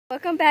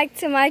Welcome back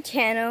to my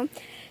channel.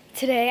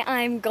 Today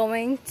I'm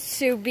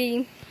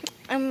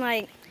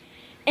like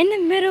in the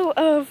middle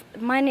of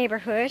my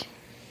neighborhood.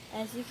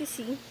 As you can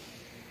see,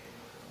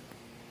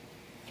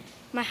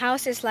 my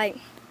house is like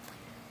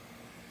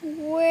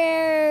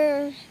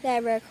where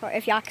that red car,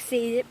 if y'all can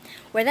see it,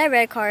 where that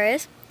red car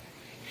is.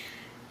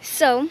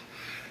 So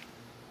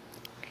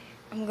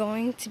I'm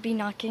going to be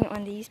knocking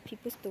on these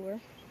people's door.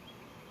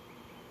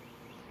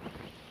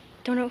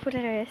 Don't know who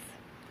that is.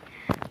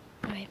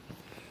 Wait.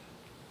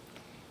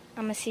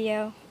 I'm gonna see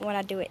you when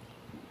I do it.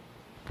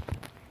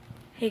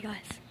 Hey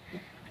guys.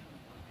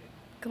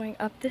 Going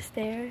up the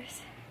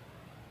stairs.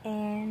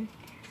 And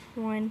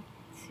 1,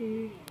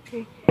 2,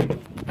 3.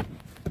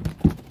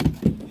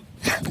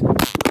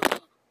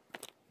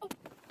 Oh,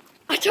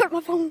 I dropped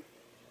my phone.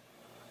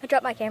 I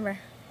dropped my camera.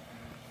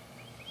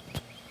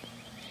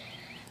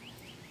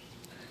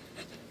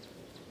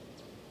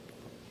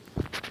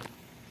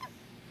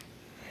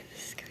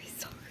 This is gonna be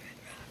so good.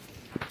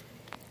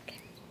 Okay,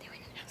 they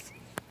went in the house.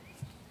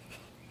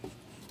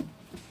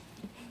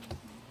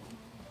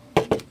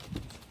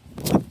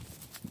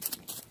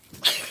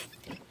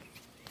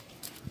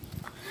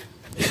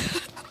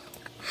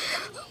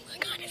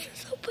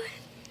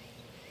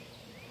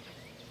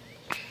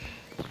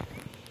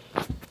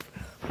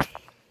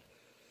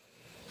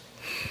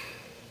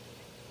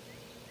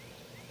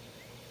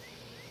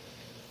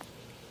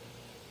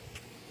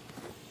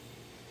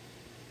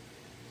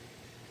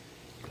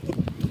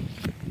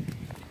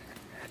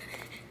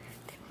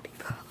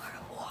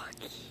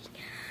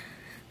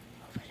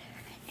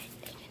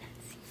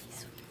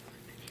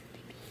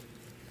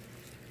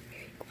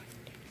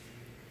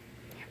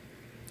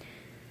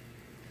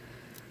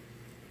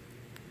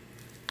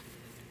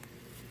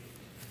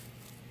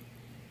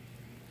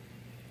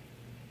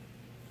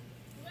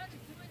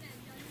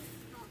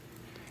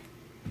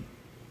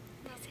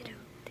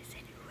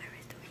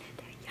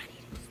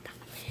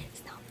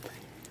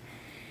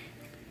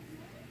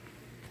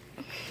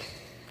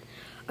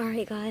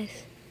 Alright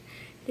guys,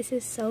 this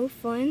is so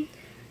fun.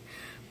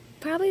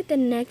 Probably the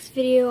next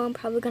video I'm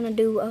probably gonna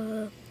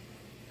do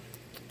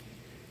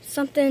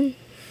something,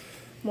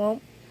 well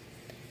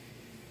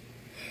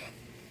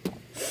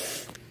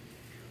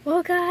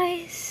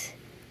guys,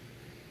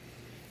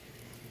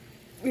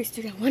 we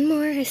still got one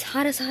more. It's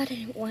hot and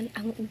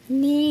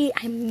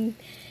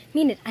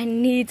I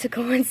need to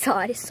go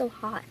inside. It's so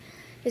hot.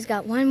 Just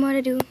got one more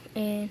to do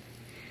and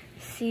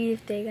see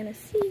if they're gonna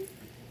see.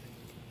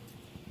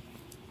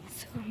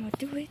 So I'm gonna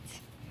do it.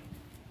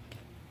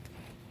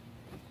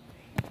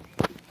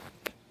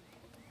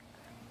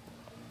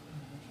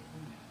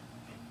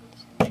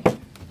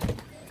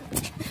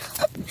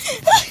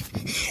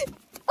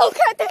 Oh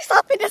God, they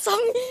saw me. They saw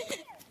me.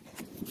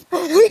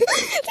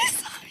 They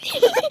saw me.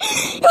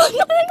 Oh,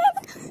 no.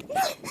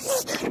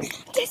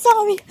 They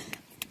saw me.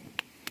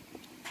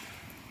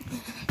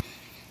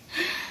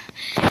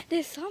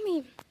 They saw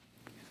me.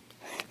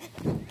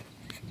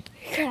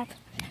 Crap.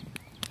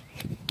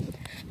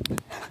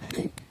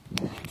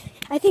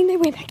 I think they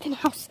went back to the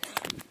house.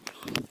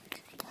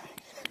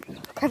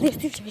 God, they're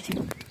still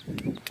chasing.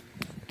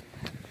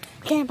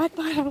 Okay, I'm back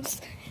to my house.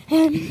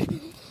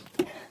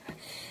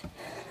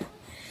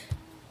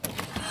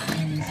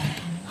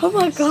 Oh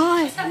my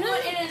God. I'm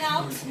not in and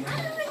out.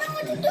 I don't even know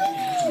what to do.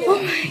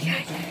 Oh my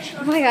God.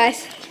 Oh my gosh.